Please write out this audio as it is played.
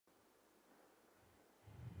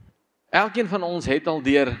Elkeen van ons het al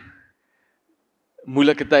deur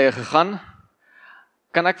moeilike tye gegaan.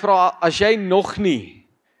 Kan ek vra, as jy nog nie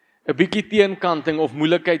 'n bietjie teenkanting of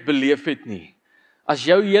moeilikheid beleef het nie, as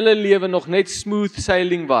jou hele lewe nog net smooth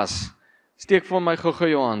sailing was, steek vir my gou-gou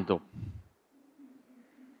jou hand op.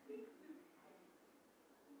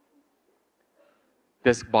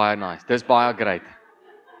 Dis baie nice, dis baie great.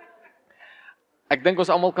 Ek dink ons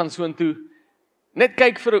almal kan soontoe net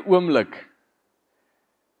kyk vir 'n oomblik.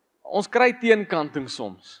 Ons kry teenkanting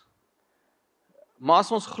soms. Maar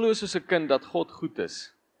as ons glo soos 'n kind dat God goed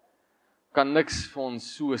is, kan niks vir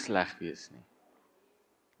ons so sleg wees nie.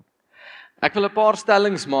 Ek wil 'n paar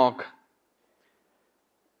stellings maak.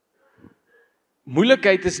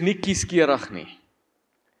 Moeilikheid is nie kieskeurig nie.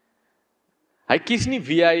 Hy kies nie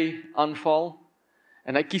wie hy aanval,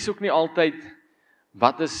 en hy kies ook nie altyd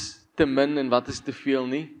wat is te min en wat is te veel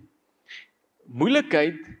nie.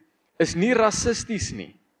 Moeilikheid is nie rassisties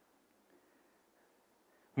nie.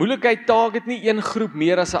 Moeilikheid target nie een groep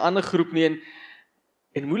meer as 'n ander groep nie,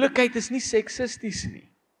 en moeilikheid is nie seksisties nie.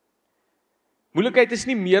 Moeilikheid is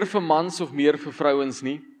nie meer vir mans of meer vir vrouens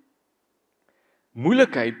nie.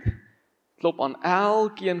 Moeilikheid klop aan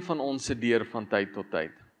elkeen van ons se deur van tyd tot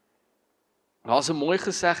tyd. Daar's 'n mooi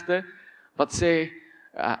gesegde wat sê,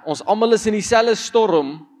 ons almal is in dieselfde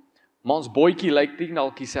storm, maar ons bootjie lyk nie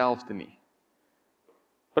dalk dieselfde nie.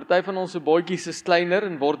 Party van ons se bootjies is kleiner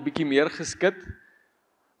en word bietjie meer geskit.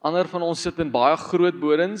 Ander van ons sit in baie groot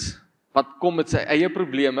bodens, wat kom met sy eie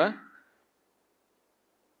probleme,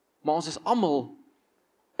 maar ons is almal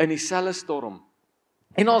in dieselfde storm.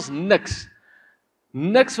 En daar's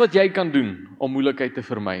niks wat jy kan doen om moeilikheid te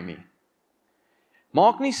vermy nie.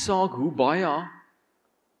 Maak nie saak hoe baie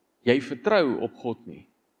jy vertrou op God nie.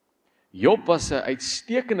 Job was 'n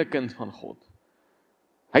uitstekende kind van God.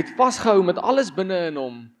 Hy het vasgehou met alles binne in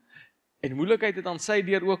hom, en moeilikheid het aan sy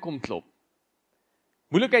deur ook kom klop.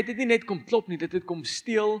 Moeilikheid het nie net kom klop nie, dit het kom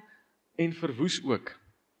steel en verwoes ook.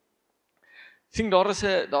 Sien, daar is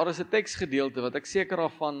 'n teksgedeelte wat ek seker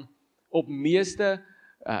daarvan op meeste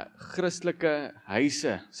Christelike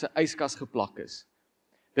huise se yskas geplak is.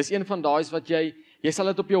 Dis een van daai's wat jy sal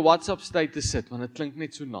dit op jou WhatsApp status sit, want dit klink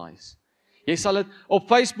net so nice. Jy sal dit op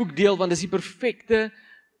Facebook deel, want dis die perfekte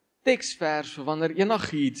teksvers vir wanneer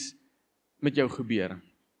enigiets met jou gebeur.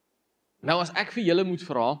 Nou as ek vir julle moet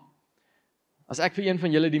vra, as ek vir een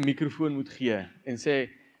van julle die mikrofoon moet gee en sê,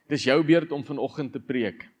 dis jou beurt om vanoggend te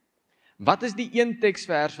preek. Wat is die een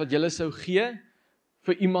teksvers wat julle sou gee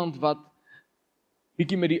vir iemand wat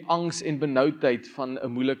bietjie met die angs en benoudheid van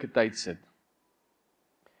 'n moeilike tyd sit?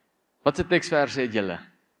 Wat se teksvers het julle?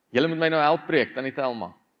 Julle moet my nou help preek, Tannie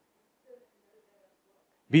Thelma.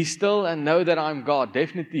 Be still and know that I'm God,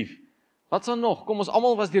 definitief. Wat sal nog? Kom, ons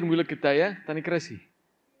almal was deur moeilike tye, Tannie Chrissy.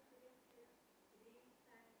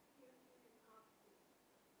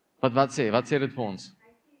 Wat sê dit vir ons?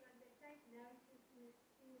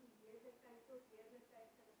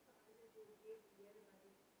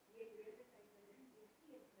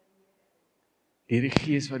 Deur die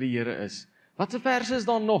Gees wat die Here is. Wat se verse is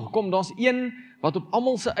daar nog? Kom, daar's een wat op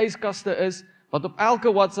almal se yskaste is, wat op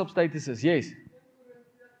elke WhatsApp status is. Yes.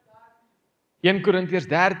 1 Korintiërs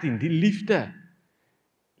 13, die liefde.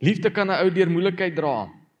 Liefde kan 'n ou deur moeilikheid dra.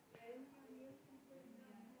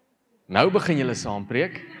 Nou begin julle saam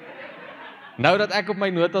preek. Nou dat ek op my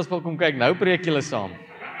notas wil kom kyk, nou preek julle saam.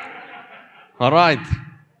 Alright.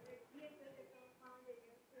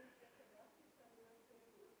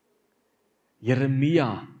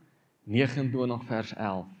 Jeremia 29 vers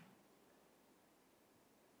 11.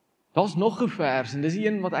 Daar's nog 'n vers en dis die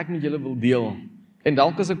een wat ek met julle wil deel. En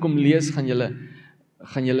dalk as ek kom lees, gaan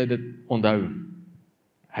julle dit onthou.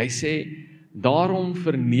 Hy sê, daarom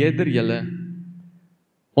verneder julle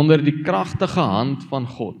onder die kragtige hand van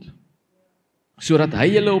God, sodat hy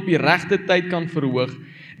julle op die regte tyd kan verhoog,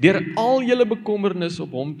 deur al julle bekommernis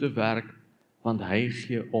op hom te werk, want hy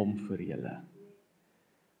gee om vir julle.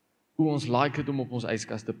 Ons like dit om op ons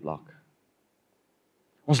yskas te plak.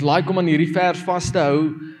 Ons like om aan hierdie vers vas te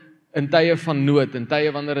hou in tye van nood, in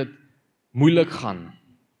tye wanneer dit moeilik gaan.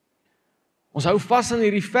 Ons hou vas aan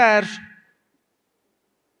hierdie vers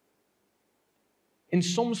en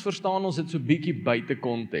soms verstaan ons dit so bietjie buite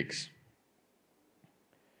konteks.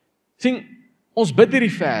 Sien, ons bid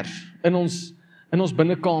hierdie vers in ons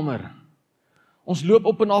binnekamer. Ons loop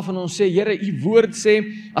op en af en ons sê, Here, u woord sê,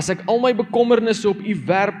 as ek al my bekommernisse op u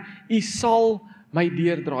werp, u sal my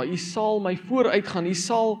deurdra, u sal my vooruitgaan, u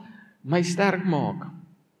sal my sterk maak.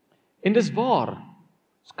 En dis waar,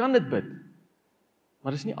 ons kan dit bid,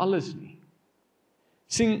 maar dis nie alles nie.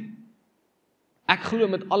 Sien, ek glo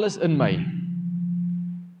met alles in my,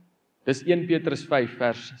 Dis 1 Petrus 5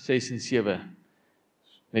 vers 6 en 7.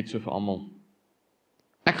 Net so vir almal.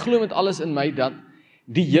 Ek glo met alles in my dat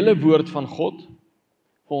die hele woord van God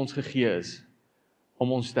vir ons gegee is,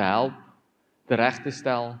 om ons te help, te reg te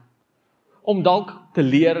stel, om dalk te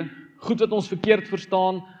leer, goed wat ons verkeerd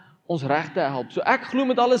verstaan, ons reg te help. So ek glo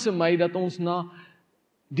met alles in my dat ons na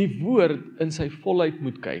die woord in sy volheid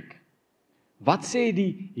moet kyk. Wat sê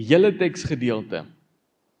die hele teksgedeelte?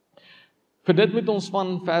 Vir dit moet ons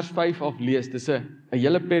van vers 5 af lees, dis 'n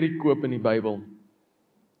hele perikoop in die Bybel.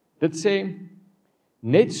 Dit sê,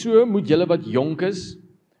 net so moet julle wat jonk is,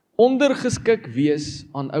 ondergeskik wees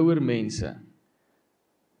aan ouer mense.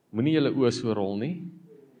 Moenie julle oë so rol nie.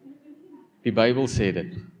 Die Bybel sê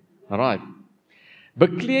dit. Alright.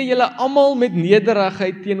 Beklee julle almal met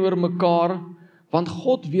nederigheid teenoor mekaar, want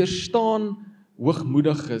God weerstaan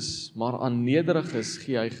hoogmoediges, maar aan nederiges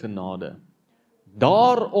gee hy genade.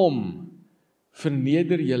 Daarom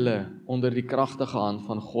verneder julle onder die kragtige hand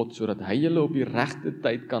van God, sodat hy julle op die regte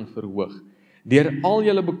tyd kan verhoog, deur al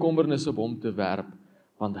julle bekommernis op hom te werp,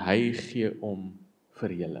 want hy gee om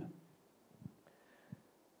vir julle.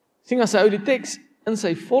 Sien, as jy die teks in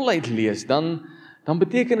sy volheid lees, dan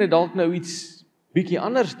beteken dit dalk nou iets bietjie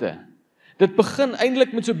anderste. Dit begin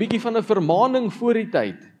eintlik met so bietjie van 'n vermaaning voor die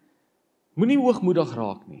tyd. Moenie hoogmoedig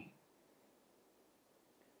raak nie.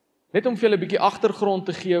 Net om vir julle 'n bietjie agtergrond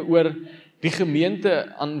te gee oor die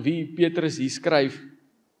gemeente aan wie Petrus hier skryf.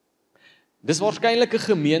 Dis waarskynlik 'n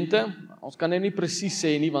gemeente, ons kan dit nie presies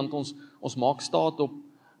sê nie, want ons maak staat op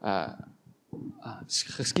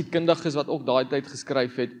geskiedkundiges wat ook daai tyd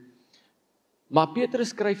geskryf het. Maar Petrus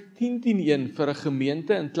skryf 10:10 vir 'n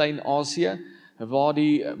gemeente in Klein Asië, waar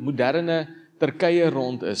die moderne Turkye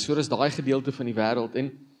rond is. So is daai gedeelte van die wêreld.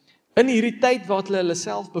 En in hierdie tyd wat hulle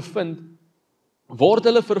self bevind, word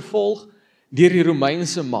hulle vervolg deur die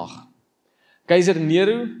Romeinse mag. Keiser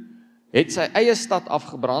Nero het sy eie stad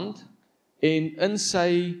afgebrand en in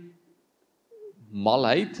sy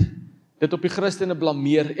malheid dit op die Christene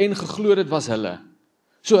blameer en geglo dit was hulle.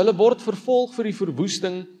 So hulle word vervolg vir die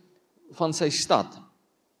verwoesting van sy stad.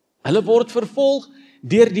 Hulle word vervolg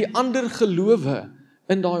deur die ander gelowe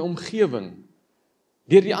in daai omgewing.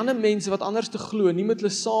 Deur die ander mense wat anders te glo, nie met hulle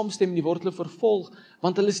saamstem nie, word hulle vervolg,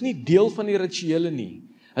 want hulle is nie deel van die rituele nie.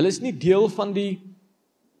 Hulle is nie deel van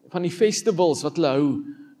die festivals wat hulle hou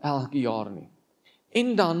elke jaar nie.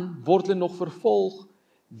 En dan word hulle nog vervolg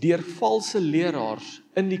deur valse leraars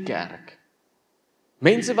in die kerk.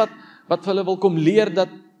 Mense wat vir hulle wil kom leer dat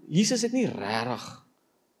Jesus het nie regtig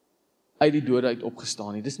uit die dode uit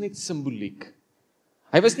opgestaan nie. Dis net simboliek.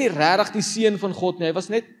 Hy was nie regtig die seun van God nie, hy was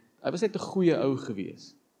net 'n goeie ou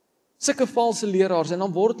gewees. Sulke valse leraars, en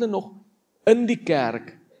dan word hulle nog in die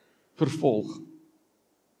kerk vervolg.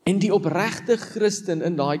 En die opregte Christen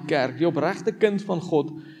in daai kerk, die opregte kind van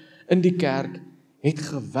God in die kerk, het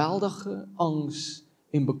geweldige angs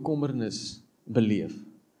en bekommernis beleef.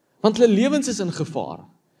 Want hulle lewens is in gevaar.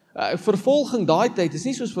 Vervolging daai tyd is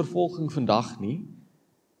nie soos vervolging vandag nie.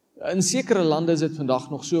 In sekere lande is dit vandag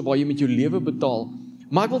nog so, waar jy met jou lewe betaal.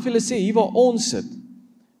 Maar ek wil vir julle sê, hier waar ons sit,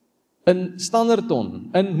 in Standerton,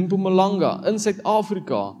 in Mpumalanga, in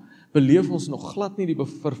Suid-Afrika, beleef ons nog glad nie die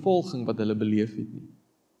vervolging wat hulle beleef het nie.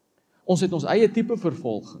 Ons het ons eie tipe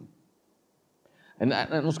vervolging.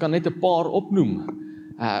 En ons kan net 'n paar opnoem.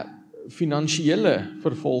 Finansiële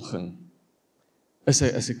vervolging is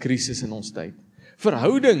 'n krisis in ons tyd.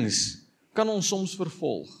 Verhoudings kan ons soms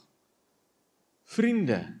vervolg.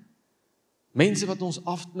 Vriende, mense wat ons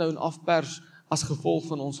afknou en afpers as gevolg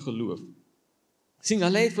van ons geloof. Sien,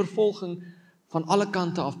 hulle het vervolging van alle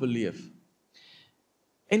kante af beleef.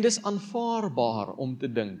 En dis aanvaarbaar om te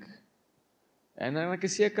dink. En ek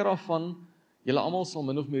is seker daarvan, julle almal sal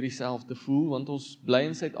min of meer dieselfde voel, want ons bly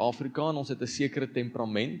in Suid-Afrika en ons het 'n sekere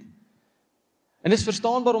temperament. En dis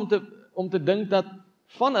verstaanbaar om te dink dat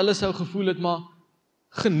van hulle sou gevoel het, maar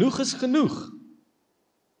genoeg is genoeg.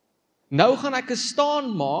 Nou gaan ek 'n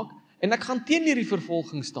staan maak en ek gaan teen hierdie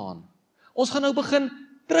vervolging staan. Ons gaan nou begin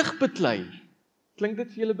terugbeklei. Klink dit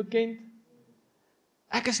vir julle bekend?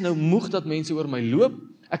 Ek is nou moeg dat mense oor my loop,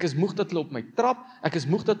 ek is moeg dat hulle op my trap, ek is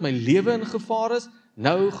moeg dat my lewe in gevaar is,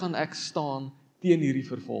 nou gaan ek staan teen hierdie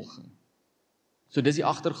vervolging. So dis die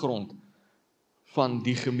agtergrond van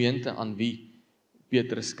die gemeente aan wie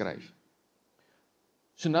Petrus skryf.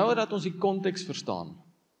 So nou dat ons die konteks verstaan,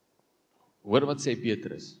 hoor wat sê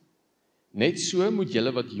Petrus. Net so moet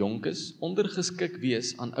julle wat jonk is, ondergeskik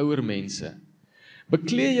wees aan ouer mense.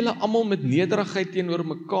 Beklee julle almal met nederigheid teenoor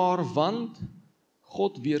mekaar, want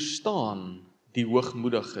God weerstaan die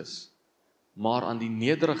hoogmoediges, maar aan die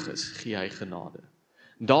nederiges gee hy genade.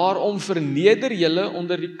 Daarom verneder julle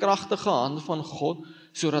onder die kragtige hand van God,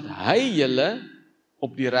 sodat hy julle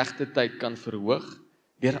op die regte tyd kan verhoog,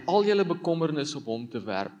 deur al julle bekommernis op hom te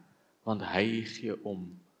werp, want hy gee om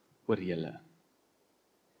oor julle.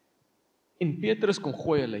 En Petrus kom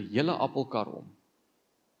gooi hulle hele appelkar om.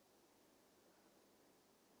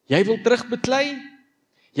 Jy wil terugbeklei,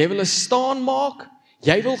 jy wil 'n staan maak,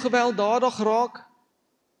 jy wil gewelddadig raak.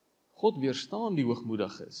 God weerstaan die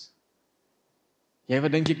hoogmoediges. Jy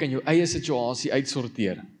wat dink jy kan jou eie situasie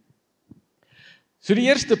uitsorteer. So die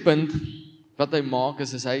eerste punt wat hy maak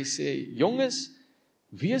is hy sê, jonges,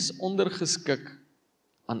 wees ondergeskik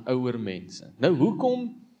aan ouer mense. Nou,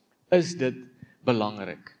 hoekom is dit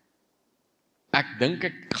belangrik? Ek dink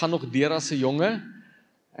ek gaan nog deur as 'n jonge.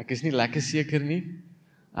 Ek is nie lekker seker nie.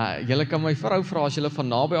 Julle kan my vrou vra as julle van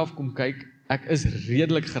naby af kom kyk. Ek is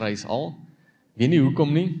redelik gereis al. Weet nie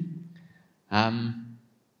hoekom nie.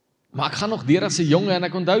 Maar ek gaan nog deur as 'n jonge en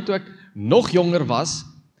ek onthou toe ek nog jonger was,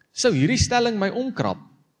 sou hierdie stelling my omkrap.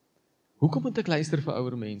 Hoekom moet ek luister vir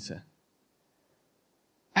ouer mense?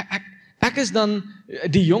 Ek is dan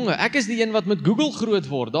die jonge, ek is die een wat met Google groot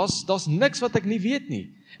word. Daar's niks wat ek nie weet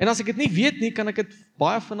nie. En as ek dit nie weet nie, kan ek dit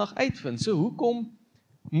baie vinnig uitvind. So hoekom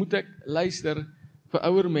moet ek luister vir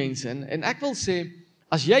ouer mense? En ek wil sê,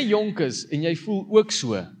 as jy jonk is en jy voel ook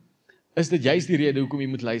so, is dit juist die rede hoekom jy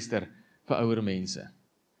moet luister vir ouer mense.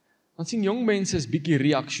 Want sien, jong mense is bietjie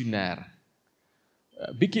reaksionêr,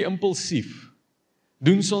 bietjie impulsief,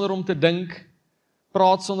 doen sonder om te dink,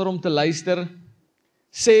 praat sonder om te luister,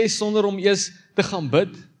 sê sonder om eers te gaan bid.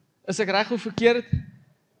 Is ek reg of verkeerd?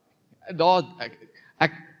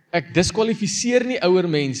 Ek diskwalifiseer nie ouer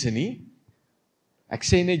mense nie. Ek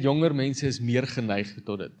sê net jonger mense is meer geneig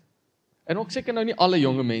tot dit. En ook seker nou nie alle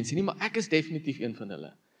jonge mense nie, maar ek is definitief een van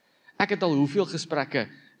hulle. Ek het al hoeveel gesprekke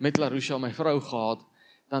met Larusha, my vrou, gehad,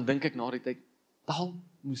 dan dink ek na die tyd, dalk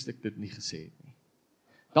moes ek dit nie gesê het nie.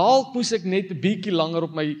 Dalk moes ek net 'n bietjie langer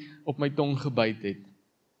op my tong gebyt het.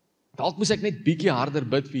 Dalk moes ek net bietjie harder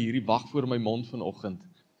bid vir hierdie wag voor my mond vanoggend.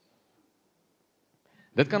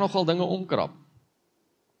 Dit kan nogal dinge omkrap.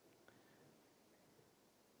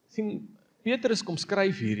 Sien, Petrus kom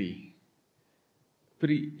skryf hierdie vir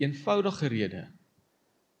die eenvoudige rede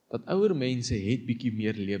dat ouer mense het bietjie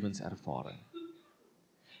meer lewenservaring.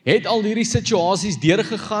 Het al hierdie situasies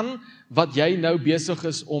deurgegaan wat jy nou besig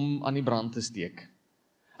is om aan die brand te steek.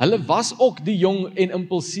 Hulle was ook die jong en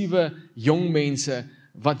impulsiewe jong mense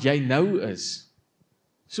wat jy nou is.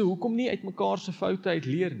 So hoekom nie uit mekaar se foute uit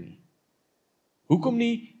leer nie? Hoekom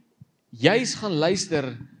nie juis gaan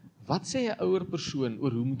luister, wat sê 'n ouer persoon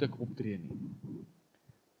oor hoe moet ek optree nie?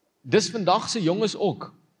 Dis vandag se jonges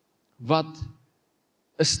ook, wat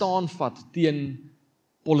 'n staan vat teen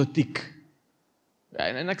politiek.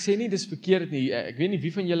 En ek sê nie, dis verkeerd nie, ek weet nie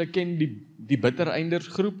wie van julle ken die bittereinders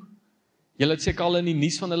groep. Julle het seker al in die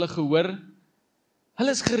nuus van hulle gehoor.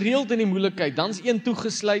 Hulle is gereeld in die moeilikheid, dan is een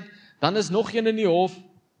toegesluit, dan is nog een in die hof,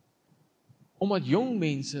 omdat jong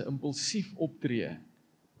mense impulsief optree,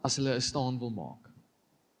 as hulle 'n staan wil maak.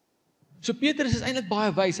 So Petrus is eintlik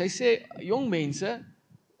baie wys, hy sê, jong mense,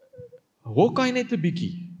 hokkie net 'n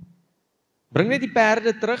bietjie, bring net die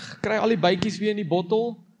perde terug, kry al die bytjies weer in die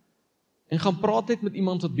bottel, en gaan praat net met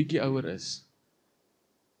iemand wat bietjie ouer is.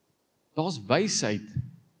 Daar's wysheid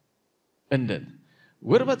in dit.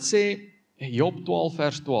 Hoor wat sê Job 12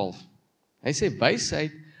 vers 12. Hy sê,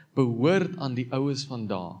 wysheid behoort aan die oues van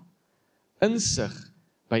dae, insig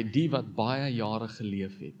by die wat baie jare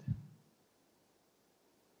geleef het.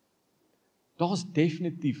 Daar's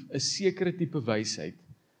definitief 'n sekere tipe wysheid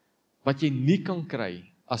wat jy nie kan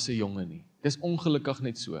kry as 'n jonge nie. Dis ongelukkig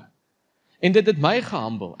net so. En dit het my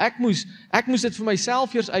gehumble. Ek moes dit vir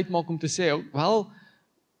myself eers uitmaak om te sê, wel,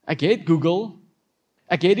 ek het Google,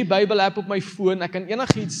 ek het die Bybel-app op my foon, ek kan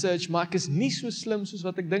enigiets search, maar ek is nie so slim soos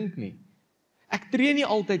wat ek dink nie. Ek tree nie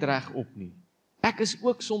altyd reg op nie. Ek is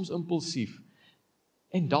ook soms impulsief.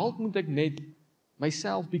 En dalk moet ek net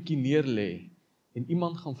myself bietjie neerlê en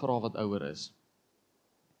iemand gaan vra wat ouer is.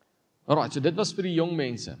 Alright, so dit was vir die jong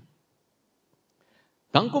mense.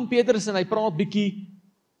 Dan kom Petrus en hy praat bietjie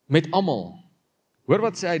met almal. Hoor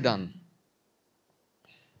wat sê hy dan?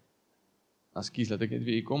 Ekskuus, laat ek net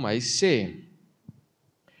weer hier kom. Hy sê,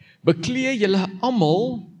 beklee julle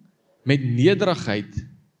almal met nederigheid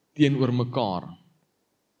teenoor mekaar.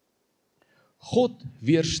 God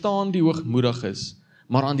weerstaan die hoogmoediges,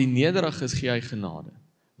 maar aan die nederiges gee hy genade.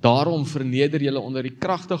 Daarom verneder julle onder die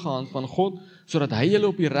kragtige hand van God, sodat hy julle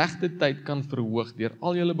op die regte tyd kan verhoog, deur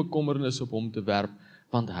al julle bekommernis op hom te werp,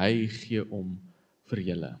 want hy gee om vir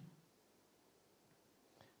julle.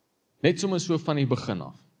 Net sommer so van die begin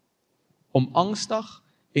af. Om angstig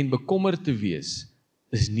en bekommerd te wees,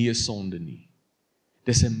 is nie 'n sonde nie.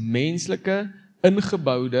 Dis 'n menslike,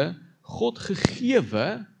 ingeboude, God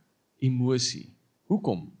gegewe emosie.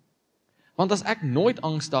 Hoekom? Want as ek nooit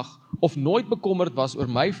angstig of nooit bekommerd was oor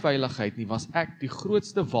my veiligheid nie, was ek die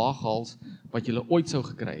grootste waaghals wat jy ooit sou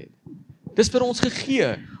gekry het. Dis vir ons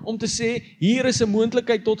gegee om te sê, hier is 'n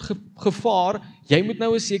moontlikheid tot gevaar, jy moet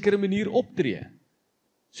nou 'n sekere manier optree.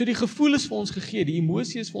 So die gevoel is vir ons gegee, die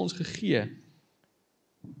emosie is vir ons gegee.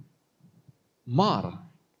 Maar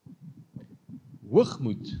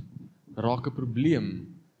hoogmoed raak 'n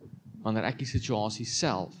probleem wanneer ek die situasie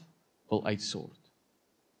self wil uitsort.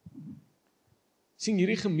 Sien,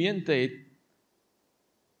 hierdie gemeente het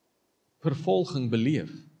vervolging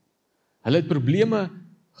beleef. Hulle het probleme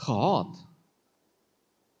gehad.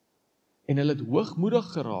 En hulle het hoogmoedig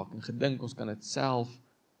geraak en gedink ons kan dit self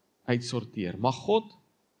uitsorteer. Maar God,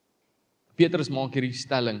 Petrus maak hierdie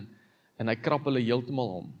stelling en hy krap hulle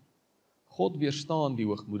heeltemal om. God weerstaan die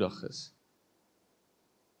hoogmoediges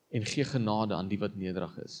en gee genade aan die wat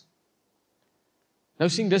nederig is. Nou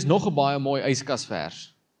sien, dis nog 'n baie mooi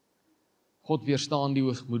yskasvers. God weerstaan die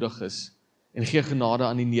hoogmoediges en gee genade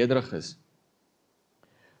aan die nederiges.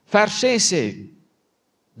 Vers 6 sê,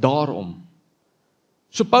 daarom.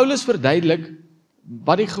 So Paulus verduidelik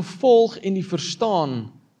wat die gevolg en die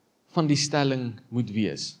verstaan van die stelling moet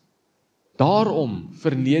wees. Daarom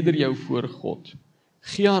verneder jou voor God.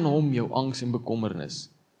 Gee aan hom jou angs en bekommernis.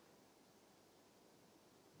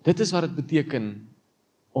 Dit is wat dit beteken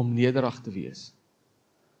om nederig te wees.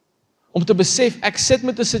 Om te besef, ek sit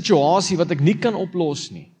met 'n situasie wat ek nie kan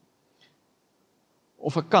oplos nie.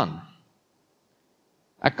 Of ek kan.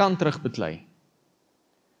 Ek kan terugbeklei.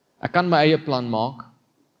 Ek kan my eie plan maak.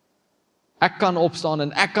 Ek kan opstaan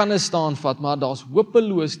en ek kan 'n staan vat, maar daar's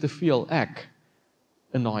hopeloos te veel ek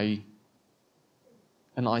in daai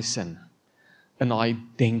sin, in daai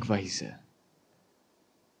denkwyse.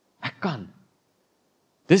 Ek kan.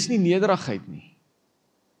 Dis nie nederigheid nie.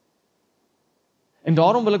 En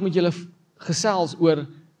daarom wil ek met julle gesels oor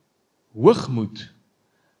hoogmoed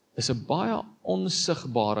is 'n baie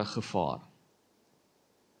onsigbare gevaar.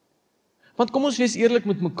 Want kom ons wees eerlik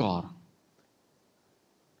met mekaar.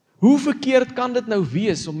 Hoe verkeerd kan dit nou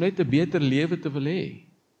wees om net 'n beter lewe te wil hê?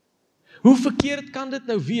 Hoe verkeerd kan dit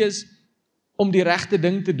nou wees om die regte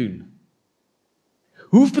ding te doen?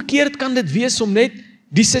 Hoe verkeerd kan dit wees om net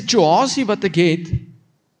die situasie wat ek het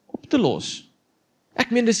op te los?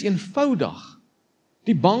 Ek meen dis eenvoudig.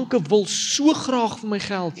 Die banke wil so graag vir my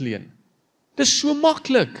geld leen. Dis so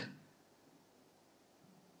maklik.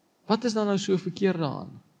 Wat is dan nou so verkeerd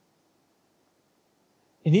daaraan?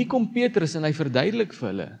 En hier kom Petrus en hy verduidelik vir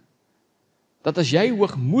hulle, dat as jy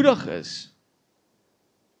hoogmoedig is,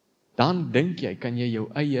 dan dink jy, kan jy jou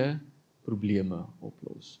eie probleme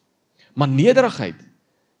oplos. Maar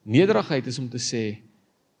nederigheid is om te sê,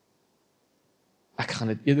 ek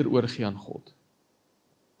gaan dit eerder oorgee aan God.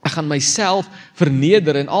 Ek gaan myself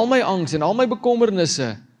verneder en al my angs en al my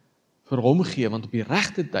bekommernisse vir hom gee, want op die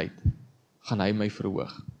regte tyd gaan hy my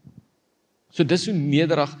verhoog. So dis hoe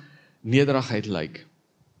nederigheid lyk.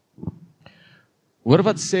 Hoor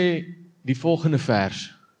wat sê die volgende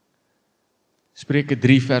vers. Spreuke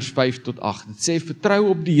 3 vers 5 tot 8. Dit sê,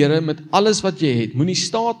 vertrou op die Here met alles wat jy het. Moenie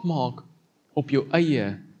staat maak op jou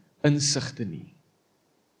eie insigte nie.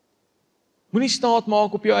 Moenie staat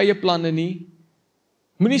maak op jou eie planne nie.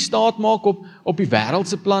 Moenie staat maak op die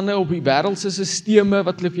wêreldse planne, op die wêreldse sisteme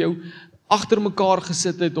wat hulle vir jou agter mekaar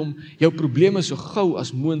gesit het om jou probleme so gou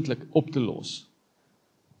as moontlik op te los.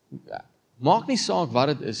 Maak nie saak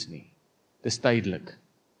wat dit is nie. Dis tydelik.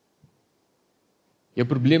 Jou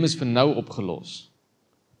probleem is vir nou opgelos.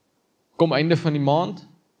 Kom einde van die maand,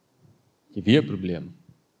 jy weer 'n probleem.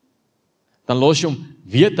 Dan los jy hom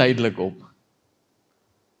weer tydelik op.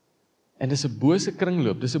 En dis 'n bose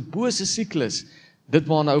kringloop, dis 'n bose siklus, dit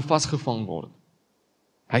waarna ou vasgevang word.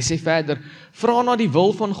 Hy sê verder, vra na die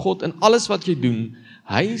wil van God in alles wat jy doen,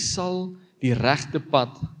 hy sal die regte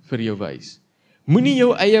pad vir jou wys. Moenie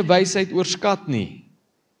jou eie wysheid oorskat nie.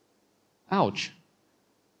 Ouch.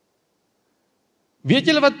 Weet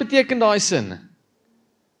julle wat beteken daai sin?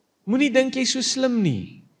 Moenie dink jy so slim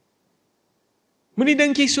nie. Moenie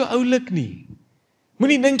dink jy so oulik nie.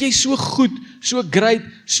 Moenie dink jy so goed, so great,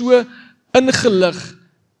 so ingelig,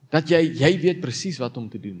 dat jy weet presies wat om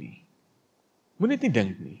te doen nie. Moenie dit nie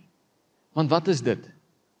dink nie. Want wat is dit?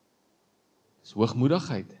 Dis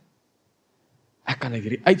hoogmoedigheid. Ek kan dit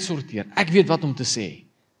hierdie uitsorteer. Ek weet wat om te sê.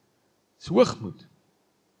 Dis hoogmoed.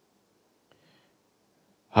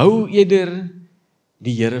 Hou eerder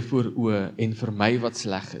die Here voor oë en vermy wat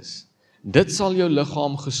sleg is. Dit sal jou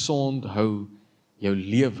liggaam gesond hou, jou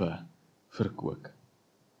lewe verkoop.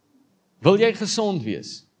 Wil jy gesond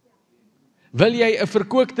wees? Wil jy 'n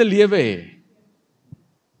verkookte lewe hê?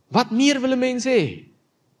 Wat meer wil 'n mens hê?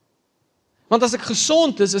 Want as ek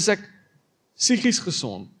gesond is ek psigies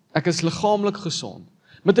gesond. Ek is liggaamlik gesond.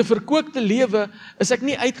 Met 'n verkookte lewe is ek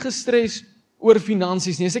nie uitgestres oor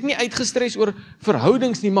finansies nie, is ek nie uitgestres oor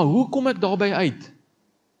verhoudings nie, maar hoe kom ek daarby uit?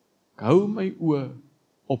 Ek hou my oë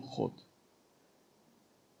op God.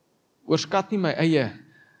 Oorskat nie my eie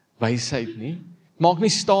wysheid nie, maak nie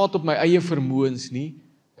staat op my eie vermoëns nie,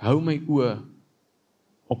 ek hou my oë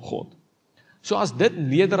op God. So as dit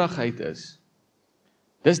nederigheid is,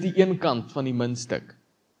 dis die een kant van die muntstuk.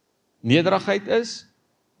 Nederigheid is,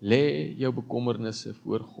 lê jou bekommernisse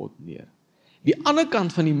voor God neer. Die ander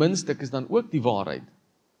kant van die muntstuk is dan ook die waarheid.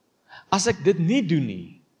 As ek dit nie doen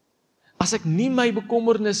nie, as ek nie my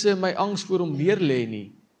bekommernisse en my angs voor hom neer lê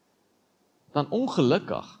nie, dan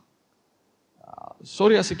ongelukkig,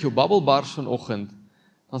 sorry as ek jou babbel bars vanoggend,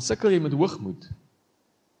 dan sukkel jy met hoogmoed.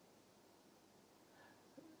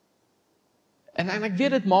 En ek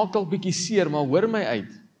weet dit maak dalk bietjie seer, maar hoor my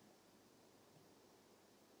uit.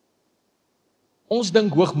 Ons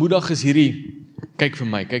dink hoogmoedig is hierdie, kyk vir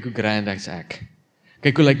my, kyk hoe grand is ek.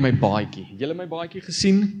 Kyk hoe lyk my baadjie. Het julle my baadjie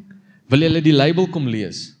gesien? Wil julle die label kom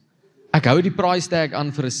lees? Ek hou die price tag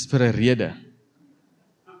aan vir 'n rede.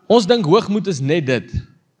 Ons dink hoogmoed is net dit.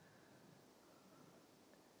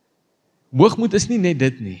 Hoogmoed is nie net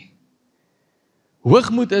dit nie.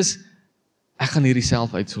 Hoogmoed is, ek gaan hierdie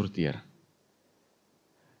self uitsorteer.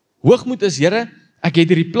 Hoogmoed is, Here, ek het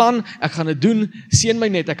hierdie plan, ek gaan dit doen, seën my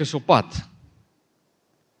net, ek is op pad.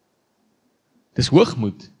 Dis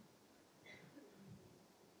hoogmoed.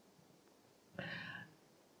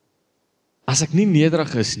 As ek nie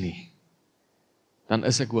nederig is nie, dan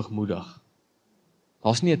is ek hoogmoedig.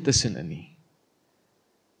 Daar's nie 'n tussenin nie.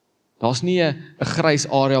 Daar's nie 'n grys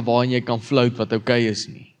area waarin jy kan float wat okay is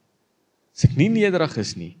nie. As ek nie nederig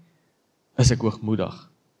is nie, is ek hoogmoedig.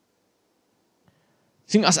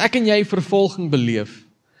 Sien, as ek en jy vervolging beleef,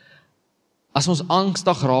 as ons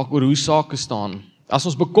angstig raak oor hoe sake staan, as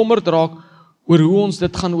ons bekommerd raak oor hoe ons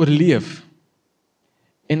dit gaan oorleef,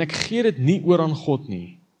 en ek gee dit nie oor aan God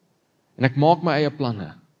nie, en ek maak my eie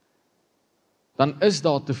planne, dan is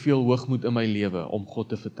daar te veel hoogmoed in my lewe om God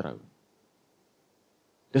te vertrou.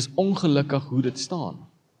 Dis ongelukkig hoe dit staan.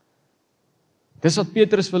 Dis wat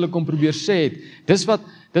Petrus vir hulle kom probeer sê het. Dis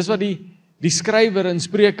wat die skrywer in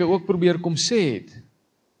Spreuke ook probeer kom sê het.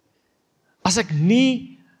 As ek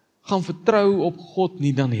nie gaan vertrou op God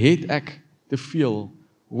nie, dan het ek te veel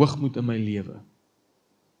hoogmoed in my lewe.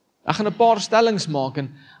 Ek gaan 'n paar stellings maak, en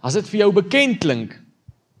as dit vir jou bekend klink,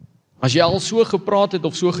 as jy al so gepraat het,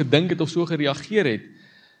 of so gedink het, of so gereageer het,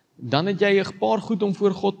 dan het jy 'n paar goed om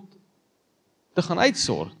voor God te gaan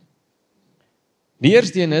uitsort. Die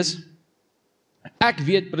eerste een is, ek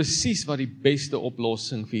weet presies wat die beste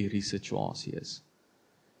oplossing vir hierdie situasie is.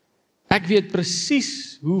 Ek weet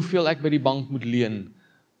presies hoeveel ek by die bank moet leen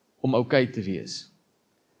om okay te wees.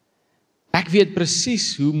 Ek weet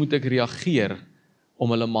presies hoe moet ek reageer om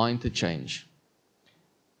hulle mind te change.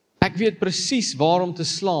 Ek weet presies waar om te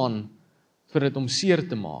slaan vir dit om seer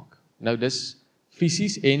te maak. Nou dis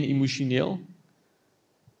fisies en emosioneel.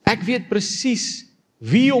 Ek weet presies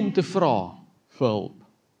wie om te vra vir hulp.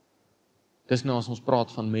 Dis nou as ons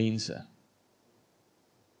praat van mense.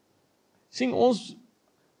 Sien,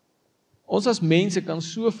 ons as mense kan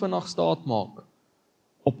so vinnig staat maak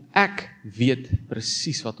op ek weet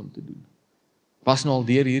presies wat om te doen. Was nou al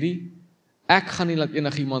deur hierdie, ek gaan nie laat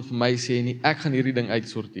enigiemand vir my sê nie, ek gaan hierdie ding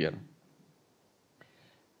uitsorteer.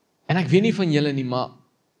 En ek weet nie van julle nie, maar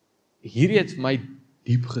hierdie het vir my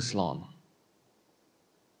diep geslaan.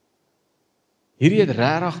 Hierdie het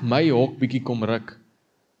regtig my hok bietjie kom ruk,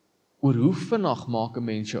 oor hoe vinnig maak 'n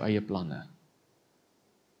mens jou eie planne.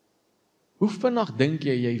 Hoe vinnig dink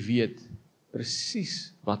jy weet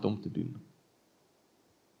presies wat om te doen?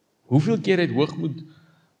 Hoeveel keer het hoogmoed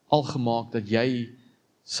al gemaak dat jy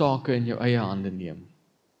sake in jou eie hande neem?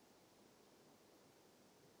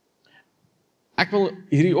 Ek wil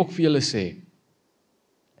hierdie ook vir julle sê.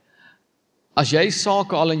 As jy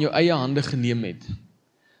sake al in jou eie hande geneem het,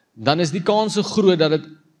 dan is die kans so groot dat dit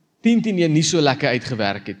 10-10 nie so lekker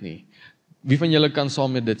uitgewerk het nie. Wie van julle kan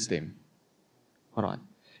saam met dit stem? Alright.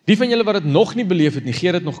 Die van julle wat dit nog nie beleef het nie,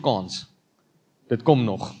 gee dit nog kans. Dit kom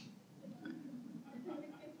nog.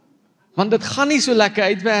 Want dit gaan nie so lekker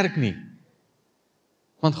uitwerk nie.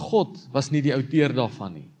 Want God was nie die outeur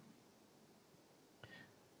daarvan nie.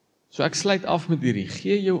 So ek sluit af met hierdie,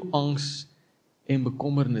 gee jou angs en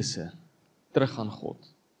bekommernisse terug aan God.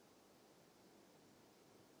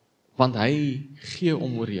 Want hy gee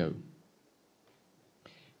om oor jou.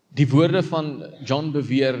 Die woorde van John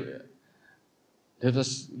Bevere Dit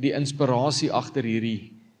was die inspirasie agter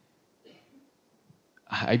hierdie.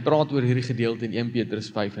 Hy praat oor hierdie gedeelte in 1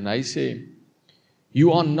 Petrus 5 en hy sê,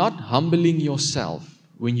 you are not humbling yourself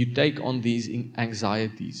when you take on these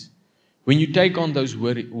anxieties, when you take on those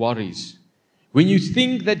worries, when you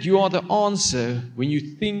think that you are the answer, when you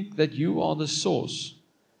think that you are the source.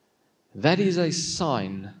 That is a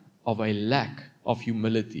sign of a lack of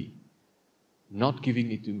humility, not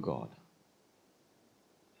giving it to God.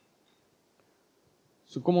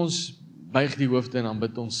 So kom ons buig die hoofde en dan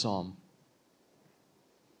bid ons saam.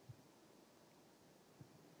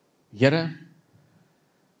 Here,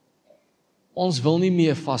 ons wil nie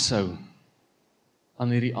meer vashou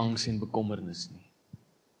aan hierdie angs en bekommernis nie.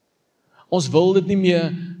 Ons wil dit nie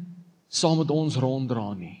meer saam met ons ronddra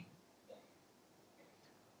nie.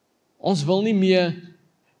 Ons wil nie meer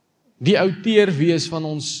die outeer wees van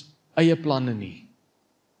ons eie planne nie.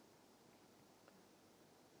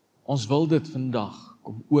 Ons wil dit vandag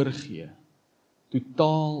kom oorgee,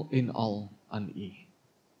 totaal en al aan U.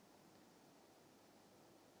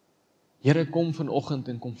 Here, kom vanoggend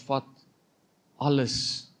en kom vat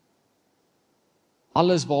alles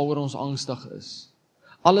waaroor ons angstig is,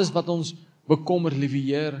 alles wat ons bekommer, liewe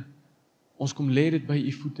Heer, ons kom lê dit by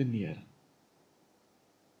U voete neer.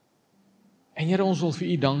 En Here, ons wil vir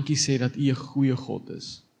U dankie sê dat U 'n goeie God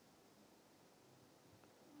is.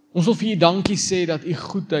 Ons wil vir U dankie sê dat U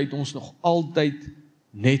goedheid ons nog altyd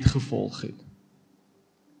net gevolg het.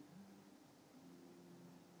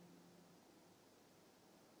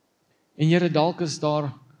 En Here, dalk is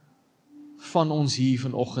daar van ons hier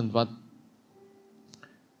vanoggend wat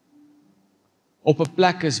op 'n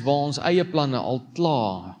plek is waar ons eie planne al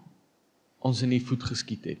klaar ons in die voet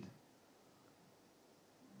geskiet het.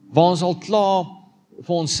 Waar ons al klaar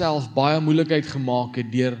vir onsself baie moeilikheid gemaak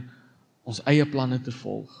het deur ons eie planne te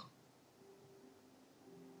volg.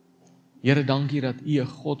 Here, dankie dat U 'n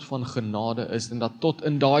God van genade is en dat tot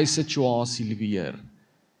in daai situasie, liewe Heer,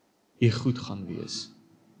 U goed gaan wees.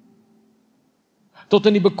 Tot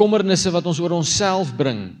in die bekommernisse wat ons oor onsself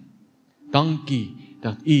bring, dankie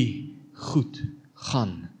dat U goed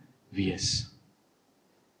gaan wees.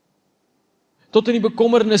 Tot in die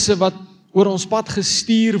bekommernisse wat oor ons pad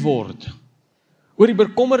gestuur word, oor die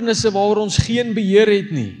bekommernisse waaroor ons geen beheer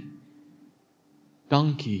het nie,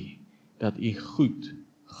 dankie dat U goed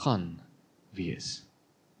gaan wees.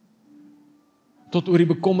 Tot oor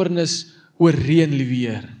die bekommernis oor reën, liewe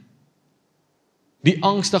Heer. Die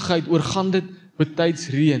angstigheid oor gaan dit betyds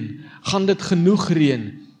reën, gaan dit genoeg reën,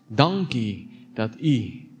 dankie dat U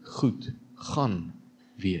goed gaan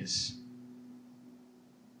wees.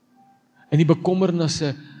 In die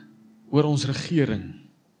bekommernisse oor ons regering,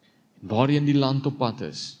 waarheen die land op pad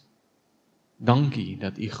is, dankie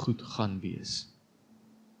dat U goed gaan wees.